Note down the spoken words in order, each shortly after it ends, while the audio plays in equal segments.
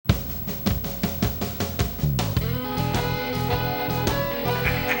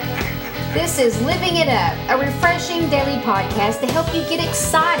This is Living It Up, a refreshing daily podcast to help you get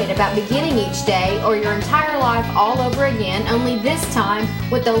excited about beginning each day or your entire life all over again, only this time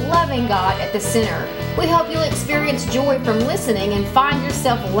with the loving God at the center. We hope you'll experience joy from listening and find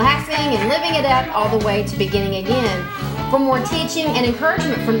yourself laughing and living it up all the way to beginning again. For more teaching and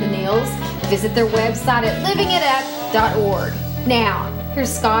encouragement from the Neils, visit their website at livingitup.org. Now,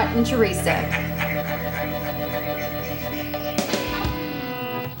 here's Scott and Teresa.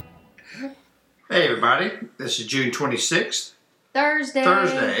 Hey everybody, this is June 26th.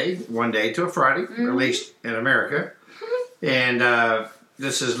 Thursday, one day to a Friday, at least in America. And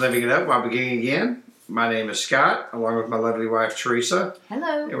this is Living It Up while beginning again. My name is Scott, along with my lovely wife Teresa.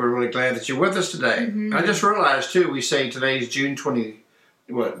 Hello. And we're really glad that you're with us today. I just realized too, we say today's June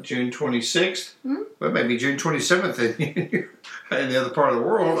 26th? Well, maybe June 27th in the other part of the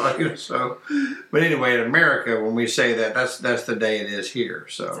world. So, but anyway, in America, when we say that, that's the day it is here.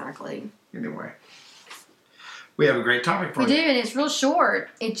 So exactly. Anyway, we have a great topic for you. We do, and it's real short.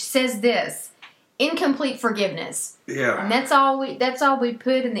 It says this: incomplete forgiveness. Yeah. And that's all we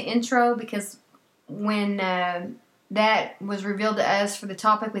put in the intro, because when that was revealed to us for the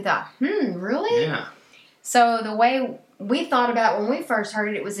topic, we thought, really? Yeah. So the way we thought about when we first heard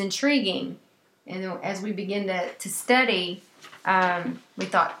it, it was intriguing. And as we begin to study, we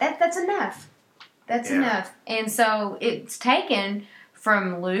thought, that's enough. That's enough. And so it's taken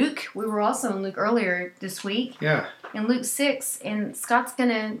from Luke. We were also in Luke earlier this week. Yeah. In Luke 6, and Scott's going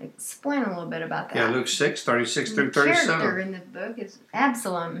to explain a little bit about that. Yeah, Luke 6, 36 through The 37. character in the book is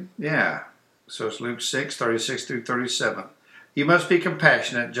Absalom. Yeah. So it's Luke 6, 36 through 37. You must be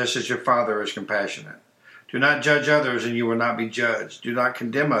compassionate just as your Father is compassionate. Do not judge others and you will not be judged. Do not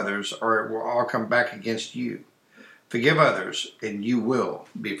condemn others or it will all come back against you. Forgive others and you will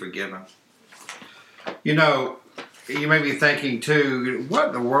be forgiven. You know, you may be thinking too, what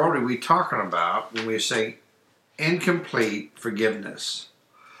in the world are we talking about when we say incomplete forgiveness?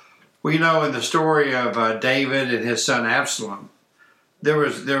 We know in the story of David and his son Absalom, there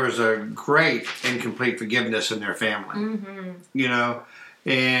was a great incomplete forgiveness in their family. You know,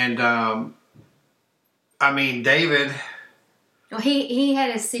 and I mean, David. Well, he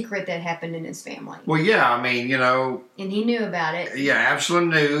had a secret that happened in his family. Well, yeah, I mean, you know. And he knew about it. Yeah, Absalom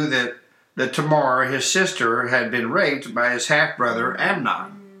knew that Tamar, his sister, had been raped by his half-brother,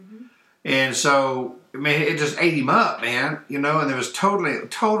 Amnon. And so, I mean, it just ate him up, man. You know, and there was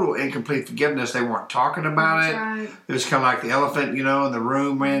total incomplete forgiveness. They weren't talking about it. Right. It was kind of like the elephant, you know, in the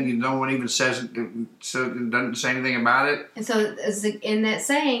room, man. No one even says it, so doesn't say anything about it. And so, in that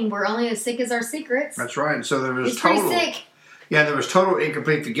saying, we're only as sick as our secrets. That's right. And so there was He's pretty sick. Yeah, there was total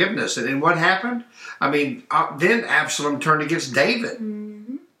incomplete forgiveness. And what happened? I mean, then Absalom turned against David.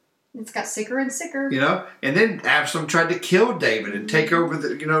 It's got sicker and sicker. You know? And then Absalom tried to kill David and take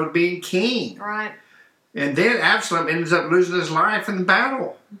over being king. Right. And then Absalom ends up losing his life in the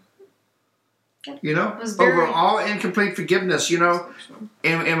battle. You know? Over all incomplete forgiveness, you know?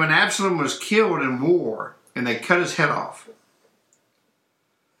 And when Absalom was killed in war, and they cut his head off,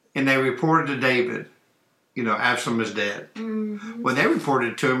 and they reported to David, you know, Absalom is dead. When they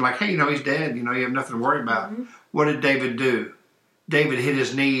reported to him, like, hey, you know, he's dead. You know, you have nothing to worry about. What did David do? David hit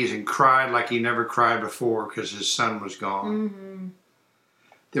his knees and cried like he never cried before because his son was gone.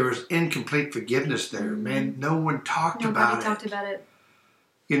 There was incomplete forgiveness there. Man, no one talked about it. Nobody talked about it.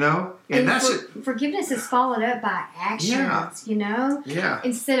 You know? And that's it. Forgiveness is followed up by actions, you know? Yeah.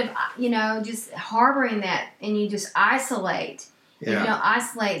 Instead of, you know, just harboring that and you just isolate. Yeah. If you don't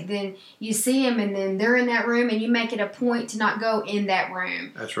isolate, then you see them and then they're in that room and you make it a point to not go in that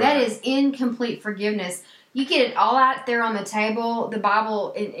room. That's right. That is incomplete forgiveness. You get it all out there on the table. The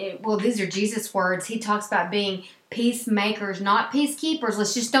Bible, well, these are Jesus' words. He talks about being peacemakers, not peacekeepers.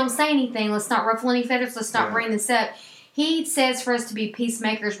 Let's just don't say anything. Let's not ruffle any feathers. Let's not bring this up. He says for us to be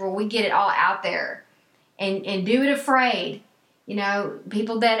peacemakers where we get it all out there and do it afraid. You know,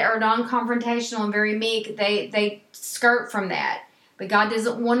 people that are non-confrontational and very meek, they skirt from that. But God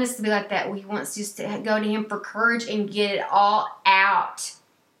doesn't want us to be like that. He wants us to go to Him for courage and get it all out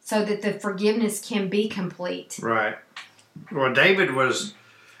so that the forgiveness can be complete. Right. Well, David was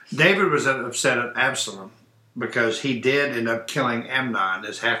upset at Absalom because he did end up killing Amnon,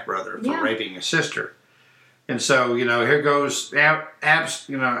 his half-brother, for raping his sister. And so, you know, here goes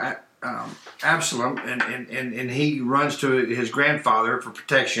Absalom, and he runs to his grandfather for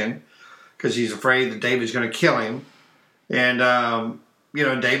protection because he's afraid that David's going to kill him. And, you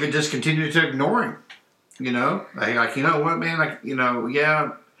know, David just continued to ignore him. You know, like, you know what, man, like, you know,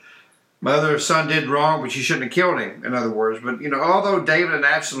 yeah, my other son did wrong, but you shouldn't have killed him, in other words. But, you know, although David and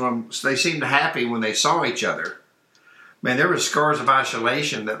Absalom, they seemed happy when they saw each other, Man, there were scars of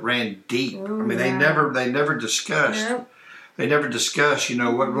isolation that ran deep. Ooh, I mean, yeah. they never discussed. Nope. They never discussed,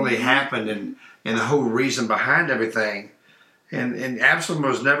 what really happened and the whole reason behind everything. And Absalom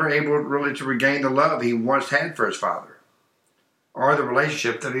was never able really to regain the love he once had for his father, or the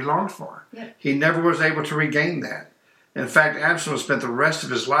relationship that he longed for. Yep. He never was able to regain that. In fact, Absalom spent the rest of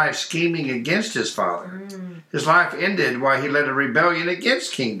his life scheming against his father. His life ended while he led a rebellion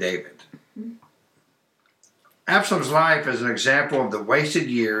against King David. Absalom's life is an example of the wasted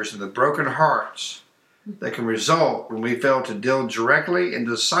years and the broken hearts that can result when we fail to deal directly and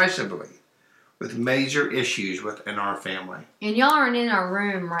decisively with major issues within our family. And y'all aren't in our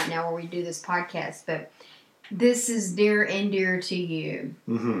room right now where we do this podcast, but this is dear and dear to you.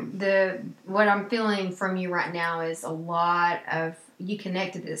 What I'm feeling from you right now is a lot of, you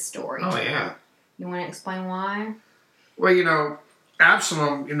connected this story. Oh, yeah. You want to explain why? Well,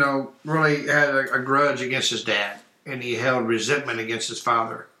 Absalom, really had a grudge against his dad, and he held resentment against his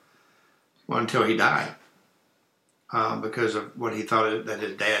father until he died because of what he thought that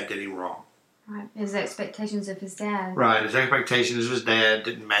his dad did him wrong. Right. His expectations of his dad. Right. His expectations of his dad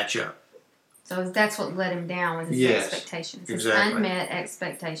didn't match up. So that's what let him down with his expectations. His unmet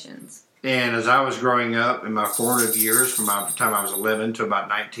expectations. And as I was growing up in my formative years, from the time I was 11 to about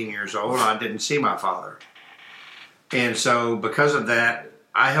 19 years old, I didn't see my father. And so because of that,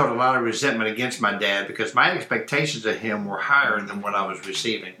 I held a lot of resentment against my dad because my expectations of him were higher than what I was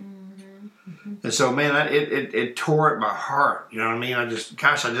receiving. And so, man, it tore at my heart. You know what I mean? I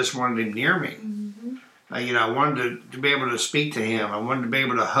just wanted him near me. I wanted to be able to speak to him. I wanted to be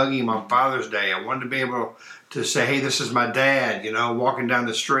able to hug him on Father's Day. I wanted to be able to say, hey, this is my dad, walking down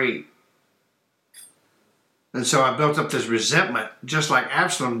the street. And so I built up this resentment, just like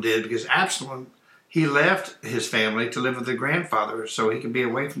Absalom did, because Absalom, he left his family to live with the grandfather so he could be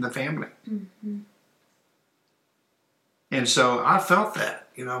away from the family. And so I felt that,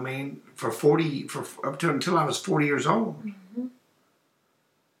 until I was 40 years old.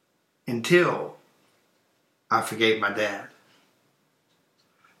 Until I forgave my dad.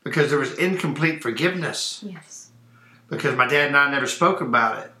 Because there was incomplete forgiveness. Yes. Because my dad and I never spoke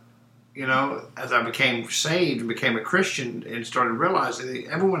about it. As I became saved and became a Christian and started realizing that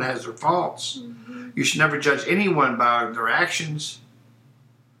everyone has their faults. You should never judge anyone by their actions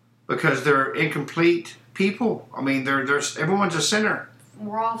because they're incomplete people. I mean, everyone's a sinner.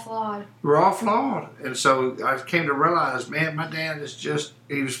 We're all flawed. We're all flawed. And so I came to realize, man, my dad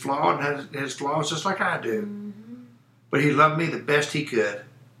he was flawed and had his flaws just like I do. But he loved me the best he could.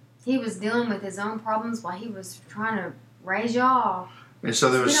 He was dealing with his own problems while he was trying to raise y'all. And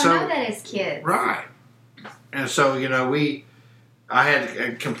so there was we don't know that as kids. Right. And so, I had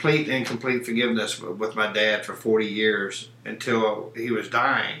a complete and incomplete forgiveness with my dad for 40 years until he was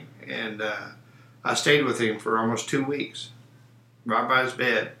dying. And I stayed with him for almost 2 weeks, right by his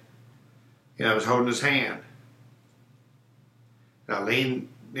bed. I was holding his hand. And I leaned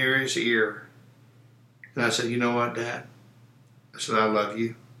near his ear. And I said, you know what, Dad? I said, I love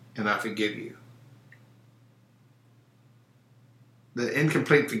you and I forgive you. The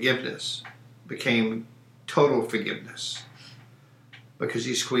incomplete forgiveness became total forgiveness because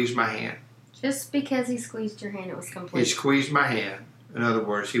he squeezed my hand. Just because he squeezed your hand, it was complete. He squeezed my hand. In other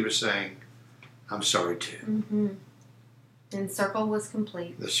words, he was saying, I'm sorry too. And circle was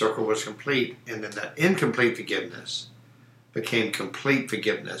complete. The circle was complete. And then that incomplete forgiveness became complete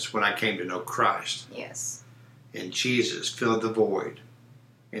forgiveness when I came to know Christ. Yes. And Jesus filled the void.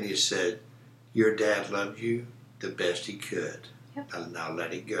 And he said, your dad loved you the best he could. Yep. And now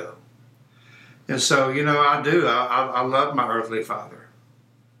let it go. And so, I do. I love my earthly father.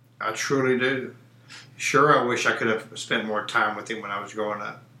 I truly do. Sure, I wish I could have spent more time with him when I was growing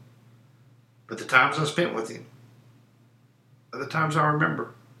up. But the times I spent with him are the times I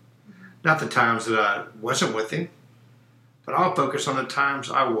remember. Not the times that I wasn't with him, but I'll focus on the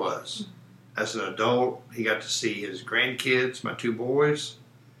times I was. As an adult, he got to see his grandkids, my 2 boys.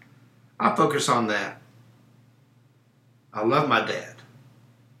 I'll focus on that. I love my dad.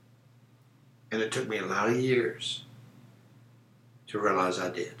 And it took me a lot of years to realize I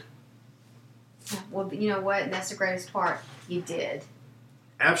did. Well, you know what? And that's the greatest part. You did.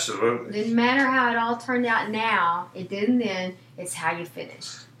 Absolutely. Didn't matter how it all turned out now. It didn't then. It's how you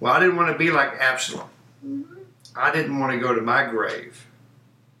finished. Well, I didn't want to be like Absalom. I didn't want to go to my grave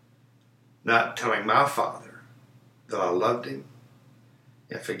not telling my father that I loved him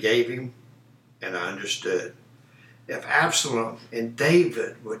and forgave him and I understood. If Absalom and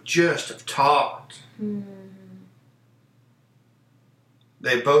David would just have talked,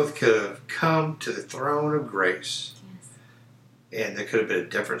 they both could have come to the throne of grace. Yes. And there could have been a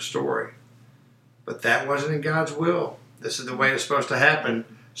different story. But that wasn't in God's will. This is the way it's supposed to happen,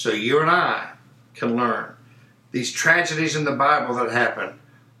 so you and I can learn. These tragedies in the Bible that happen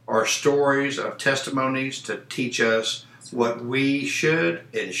are stories of testimonies to teach us what we should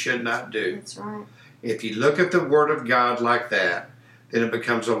and should not do. That's right. If you look at the Word of God like that, then it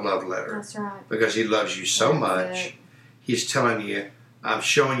becomes a love letter. That's right. Because He loves you so much. He's telling you, I'm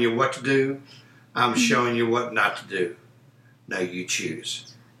showing you what to do. I'm showing you what not to do. Now you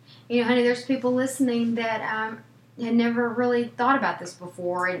choose. You know, honey, there's people listening that had never really thought about this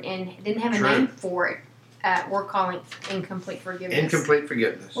before and didn't have a name for it. We're calling incomplete forgiveness. Incomplete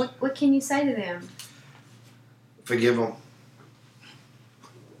forgiveness. What can you say to them? Forgive them.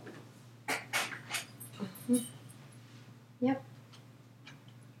 Mm-hmm. Yep.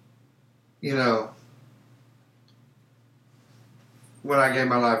 You know, when I gave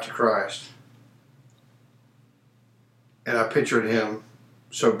my life to Christ, and I pictured Him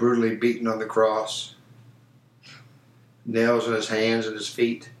so brutally beaten on the cross, nails in His hands and His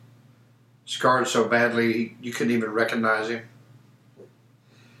feet, scarred so badly you couldn't even recognize Him.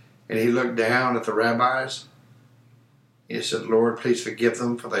 And He looked down at the rabbis. He said, Lord, please forgive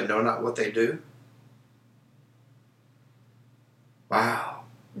them, for they know not what they do. Wow.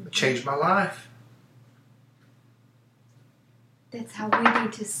 It changed my life. That's how we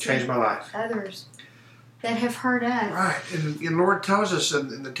need to see Changed my life. others that have hurt us. Right. And the Lord tells us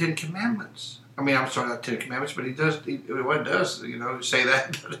in the Ten Commandments. I mean, I'm sorry, not Ten Commandments, but He does, what it does, you know, say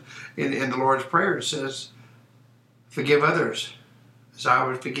that in the Lord's Prayer. It says, forgive others as I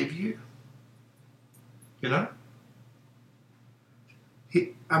would forgive you. You know?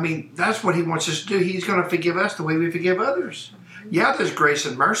 That's what He wants us to do. He's going to forgive us the way we forgive others. Mm-hmm. Yeah, there's grace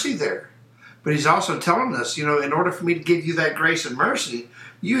and mercy there. But He's also telling us, you know, in order for me to give you that grace and mercy,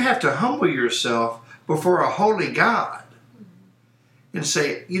 you have to humble yourself before a holy God and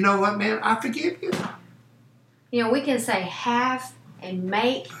say, you know what, man, I forgive you. You know, we can say have and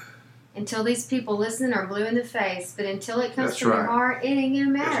make until these people listen are blue in the face, but until it comes from the heart, it ain't going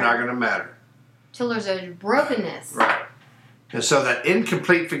to matter. It's not going to matter. Until there's a brokenness. Right. And so that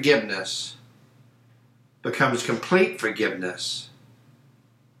incomplete forgiveness becomes complete forgiveness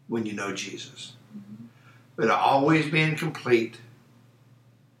when you know Jesus. Mm-hmm. But it'll always be incomplete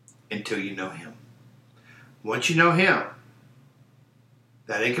until you know Him. Once you know Him,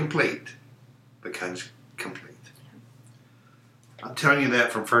 that incomplete becomes complete. I'm telling you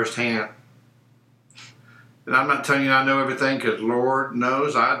that from firsthand. And I'm not telling you I know everything, because Lord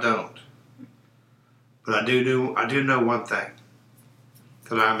knows I don't. But I do know one thing,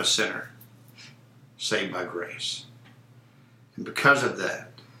 that I'm a sinner, saved by grace. And because of that,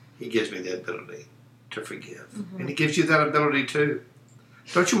 He gives me the ability to forgive. Mm-hmm. And He gives you that ability too.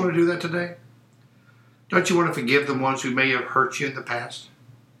 Don't you want to do that today? Don't you want to forgive the ones who may have hurt you in the past?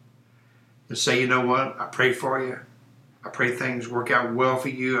 And say, you know what? I pray for you. I pray things work out well for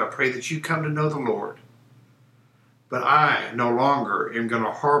you. I pray that you come to know the Lord. But I no longer am going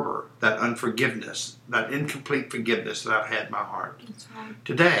to harbor that unforgiveness, that incomplete forgiveness that I've had in my heart. That's right.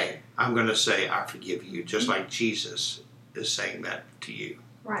 Today, I'm going to say, I forgive you, just like Jesus is saying that to you.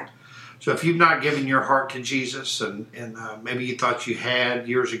 Right. So if you've not given your heart to Jesus, and maybe you thought you had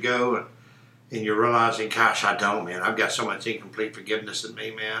years ago, and you're realizing, gosh, I don't, man. I've got so much incomplete forgiveness in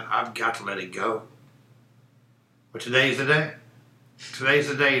me, man. I've got to let it go. But today's the day. Today's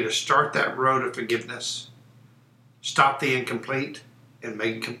the day to start that road of forgiveness. Stop the incomplete and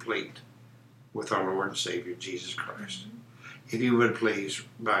make it complete with our Lord and Savior, Jesus Christ. Mm-hmm. If you would please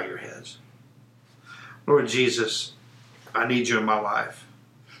bow your heads. Lord Jesus, I need you in my life.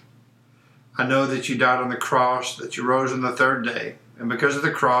 I know that you died on the cross, that you rose on the third day, and because of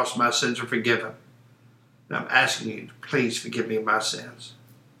the cross, my sins are forgiven. And I'm asking you to please forgive me my sins.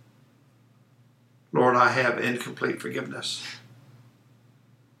 Lord, I have incomplete forgiveness.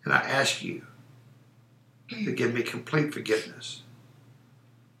 And I ask you to give me complete forgiveness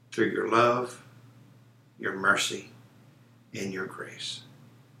through your love, your mercy, and your grace.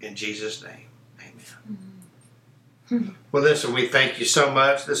 In Jesus' name, amen. Mm-hmm. Well, listen, we thank you so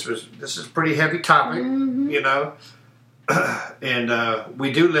much. This is a pretty heavy topic, you know. And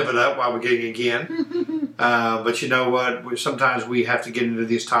we do live it up while we're getting again. But you know what? Sometimes we have to get into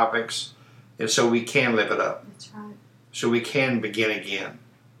these topics, and so we can live it up. That's right. So we can begin again.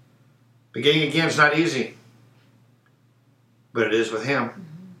 Beginning again is not easy, but it is with Him. Mm-hmm.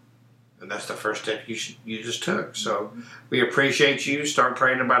 And that's the first step you just took. So we appreciate you. Start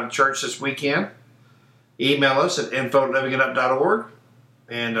praying about a church this weekend. Email us at info@livingitup.org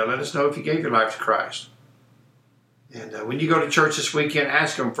and let us know if you gave your life to Christ. And when you go to church this weekend,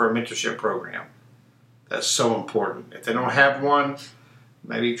 ask them for a mentorship program. That's so important. If they don't have one,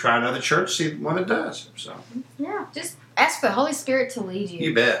 Maybe try another church, see one that does. So Yeah, just ask for the Holy Spirit to lead you.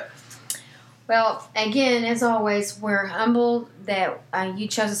 you bet. Well, again, as always, we're humbled that you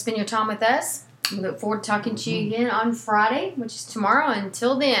chose to spend your time with us. We look forward to talking to you again on Friday, which is tomorrow.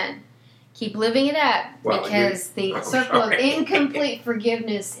 Until then, keep living it up because the circle of incomplete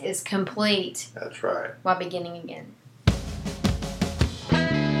forgiveness is complete That's right. while beginning again.